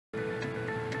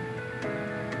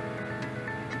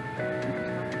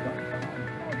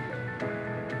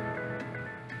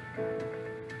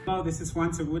Hello, this is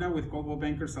Juan Segura with Coldwell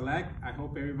Banker Select. I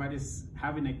hope everybody's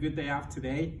having a good day off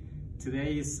today.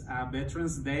 Today is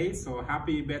Veterans Day, so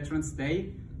happy Veterans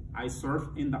Day. I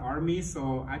served in the Army,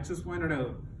 so I just wanted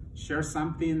to share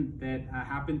something that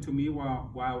happened to me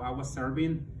while I was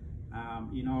serving.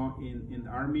 In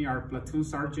the Army, our platoon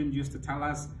sergeant used to tell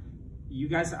us, you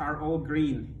guys are all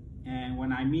green. And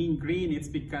when I mean green, it's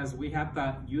because we had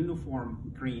the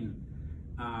uniform green.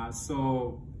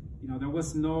 There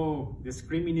was no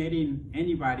discriminating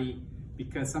anybody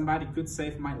because somebody could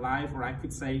save my life or I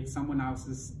could save someone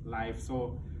else's life.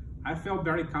 So I felt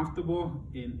very comfortable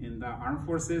in the armed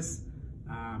forces,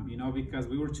 because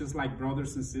we were just like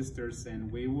brothers and sisters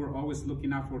and we were always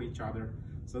looking out for each other.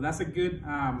 So that's a good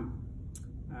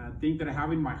thing that I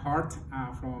have in my heart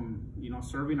from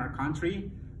serving our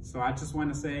country. So I just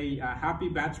want to say happy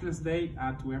Veterans Day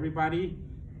to everybody.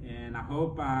 And I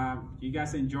hope you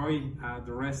guys enjoy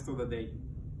the rest of the day.